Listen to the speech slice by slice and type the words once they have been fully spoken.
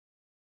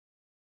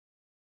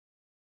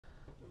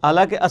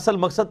حالانکہ اصل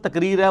مقصد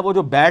تقریر ہے، وہ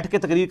جو بیٹھ کے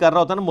تقریر کر رہا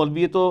ہوتا ہے نا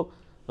مولوی، یہ تو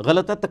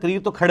غلط ہے، تقریر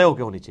تو کھڑے ہو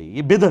کے ہونی چاہیے،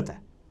 یہ بدعت ہے،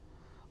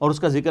 اور اس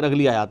کا ذکر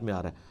اگلی آیات میں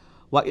آ رہا ہے۔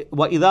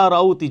 وَإِذَا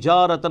رَأَوْا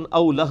تِجَارَةً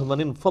أَوْ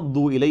لَهْوًا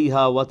انفَضُّوا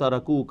إِلَيْهَا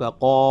وَتَرَكُوكَ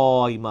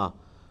قَائِمًا،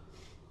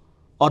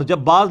 اور جب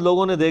بعض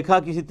لوگوں نے دیکھا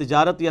کسی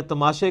تجارت یا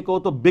تماشے کو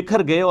تو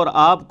بکھر گئے اور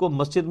آپ کو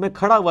مسجد میں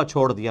کھڑا ہوا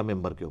چھوڑ دیا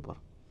ممبر کے اوپر۔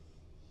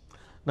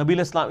 نبی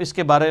علیہ السلام، اس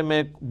کے بارے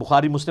میں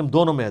بخاری مسلم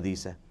دونوں میں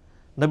حدیث ہے،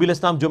 نبی علیہ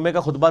السلام جمعے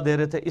کا خطبہ دے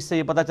رہے تھے، اس سے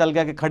یہ پتہ چل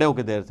گیا کہ کھڑے ہو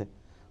کے دے رہے تھے،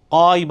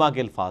 قائمہ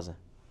کے الفاظ ہیں۔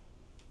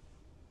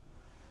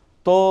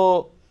 تو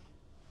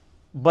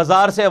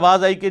بازار سے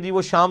آواز آئی کہ جی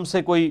وہ شام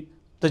سے کوئی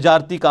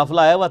تجارتی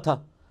قافلہ آیا ہوا تھا،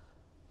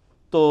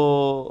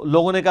 تو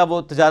لوگوں نے کہا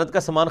وہ تجارت کا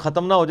سامان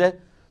ختم نہ ہو جائے،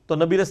 تو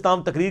نبی علیہ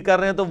السلام تقریر کر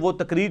رہے ہیں تو وہ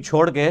تقریر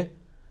چھوڑ کے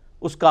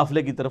اس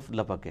قافلے کی طرف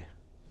لپکے،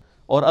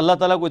 اور اللہ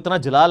تعالیٰ کو اتنا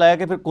جلال آیا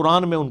کہ پھر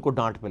قرآن میں ان کو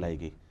ڈانٹ پلائی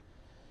گئی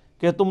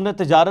کہ تم نے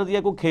تجارت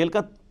یا کوئی کھیل کا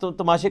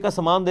تماشے کا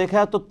سامان دیکھا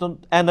ہے تو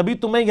اے نبی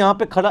تمہیں یہاں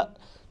پہ کھڑا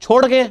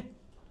چھوڑ گئے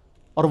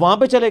اور وہاں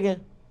پہ چلے گئے۔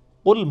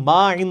 قل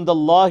ما عند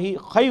اللہ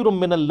خیر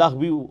من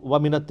اللہو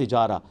ومن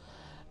التجارہ،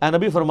 اے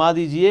نبی فرما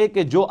دیجئے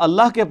کہ جو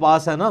اللہ کے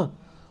پاس ہے نا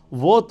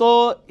وہ تو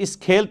اس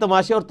کھیل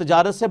تماشے اور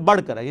تجارت سے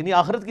بڑھ کر ہے، یعنی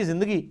آخرت کی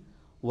زندگی،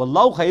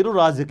 واللہ خیر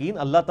الرازقین،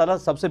 اللہ تعالیٰ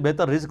سب سے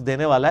بہتر رزق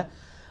دینے والا ہے۔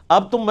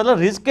 اب تم مطلب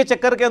رزق کے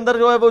چکر کے اندر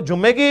جو ہے وہ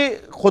جمعے کی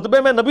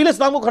خطبے میں نبی علیہ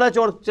السلام کو کھڑا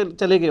چھوڑ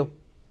چلے گئے ہو۔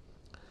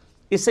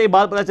 اس سے یہ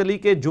بات پتہ چلی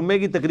کہ جمعے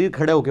کی تقریر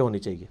کھڑے ہو کے ہونی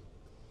چاہیے،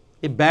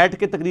 یہ بیٹھ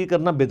کے تقریر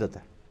کرنا بدعت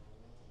ہے۔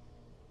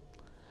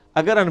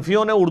 اگر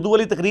حنفیوں نے اردو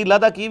والی تقریر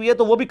لادا کی ہوئی ہے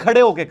تو وہ بھی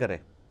کھڑے ہو کے کرے۔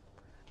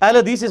 اہل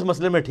حدیث اس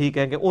مسئلے میں ٹھیک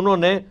ہے کہ انہوں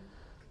نے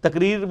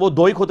تقریر، وہ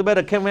دو ہی خطبے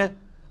رکھے ہوئے ہیں،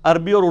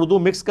 عربی اور اردو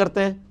مکس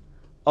کرتے ہیں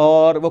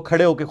اور وہ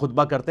کھڑے ہو کے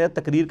خطبہ کرتے ہیں،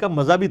 تقریر کا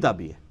مزہ بھی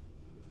تابع ہے۔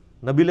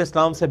 نبی علیہ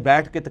السلام سے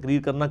بیٹھ کے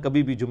تقریر کرنا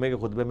کبھی بھی جمعے کے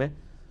خطبے میں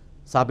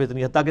ثابت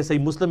نہیں ہے، حتیٰ کہ صحیح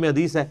مسلم میں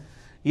حدیث ہے،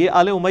 یہ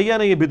آل امیہ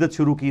نے یہ بدعت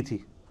شروع کی تھی،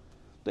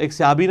 تو ایک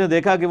صحابی نے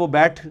دیکھا کہ وہ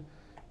بیٹھ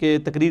کے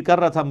تقریر کر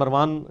رہا تھا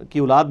مروان کی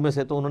اولاد میں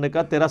سے، تو انہوں نے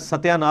کہا تیرا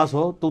ستیہ ناس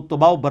ہو، تو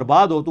تباہ و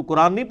برباد ہو، تو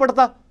قرآن نہیں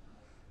پڑھتا؟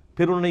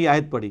 پھر انہوں نے یہ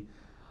آیت پڑھی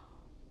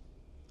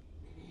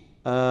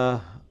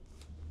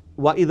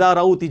وَإِذَا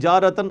رَأَوْا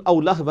تِجَارَةً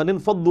أَوْ لَهْوًا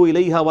انفَضُّوا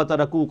إِلَيْهَا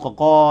وَتَرَكُوكَ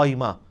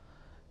قَائِمًا،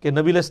 کہ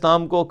نبی علیہ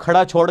السلام کو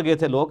کھڑا چھوڑ گئے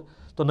تھے لوگ،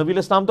 تو نبی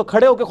علیہ السلام تو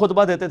کھڑے ہو کے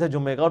خطبہ دیتے تھے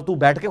جمعے کا، اور تو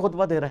بیٹھ کے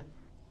خطبہ دے رہا ہے۔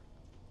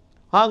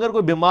 ہاں اگر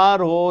کوئی بیمار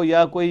ہو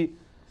یا کوئی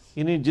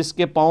یعنی جس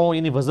کے پاؤں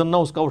یعنی وزن نہ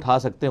اس کا اٹھا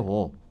سکتے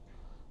ہوں،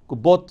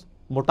 کوئی بہت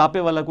موٹاپے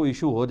والا کوئی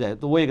ایشو ہو جائے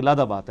تو وہ ایک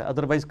علیحدہ بات ہے،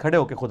 ادروائز کھڑے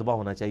ہو کے خطبہ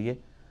ہونا چاہیے۔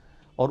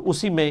 اور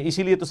اسی میں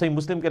اسی لیے تو صحیح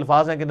مسلم کے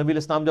الفاظ ہیں کہ نبی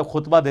علیہ السلام جب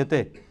خطبہ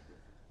دیتے،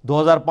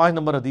 2005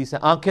 نمبر حدیث ہے،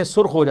 آنکھیں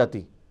سرخ ہو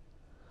جاتی،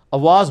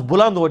 آواز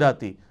بلند ہو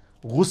جاتی،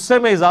 غصے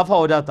میں اضافہ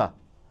ہو جاتا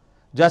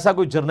جیسا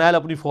کوئی جرنیل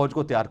اپنی فوج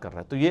کو تیار کر رہا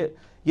ہے۔ تو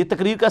یہ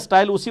تقریر کا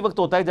سٹائل اسی وقت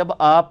ہوتا ہے جب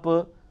آپ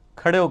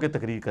کھڑے ہو کے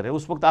تقریر کریں،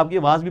 اس وقت آپ کی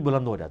آواز بھی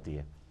بلند ہو جاتی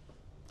ہے۔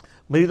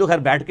 میری تو خیر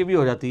بیٹھ کے بھی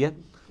ہو جاتی ہے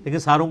لیکن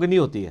ساروں کی نہیں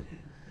ہوتی ہے،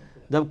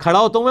 جب کھڑا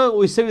ہوتا ہوں میں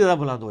وہ اس سے بھی زیادہ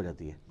بلند ہو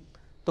جاتی ہے۔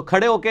 تو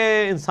کھڑے ہو کے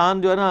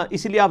انسان جو ہے نا،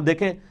 اسی لیے آپ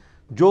دیکھیں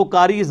جو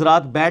قاری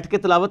حضرات بیٹھ کے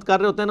تلاوت کر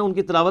رہے ہوتے ہیں نا، ان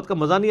کی تلاوت کا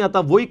مزہ نہیں آتا،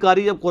 وہی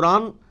قاری جب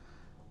قرآن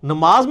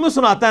نماز میں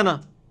سناتا ہے نا،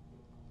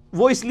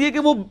 وہ اس لیے کہ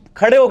وہ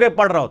کھڑے ہو کے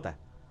پڑھ رہا ہوتا ہے۔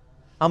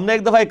 ہم نے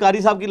ایک دفعہ ایک قاری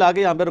صاحب کی لا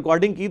کے یہاں پہ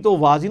ریکارڈنگ کی تو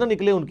آواز ہی نہ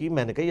نکلے ان کی،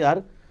 میں نے کہا یار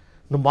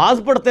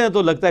نماز پڑھتے ہیں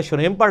تو لگتا ہے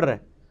شریم پڑھ رہا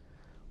ہے۔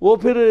 وہ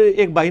پھر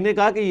ایک بھائی نے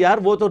کہا کہ یار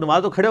وہ تو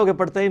نماز تو کھڑے ہو کے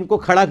پڑھتے ہیں، ان کو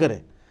کھڑا کریں۔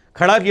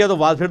 کھڑا کیا تو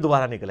آواز پھر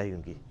دوبارہ نکلا ہی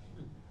ان کی۔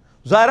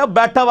 ظاہر ہے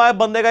بیٹھا ہوا ہے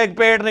بندے کا ایک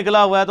پیٹ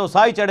نکلا ہوا ہے تو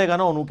سا ہی چڑھے گا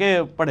نا، ان کے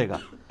پڑھے گا۔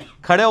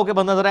 کھڑے ہو کے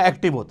بندہ ذرا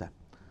ایکٹیو ہوتا ہے۔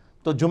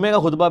 تو جمعے کا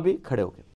خطبہ بھی کھڑے ہو کے۔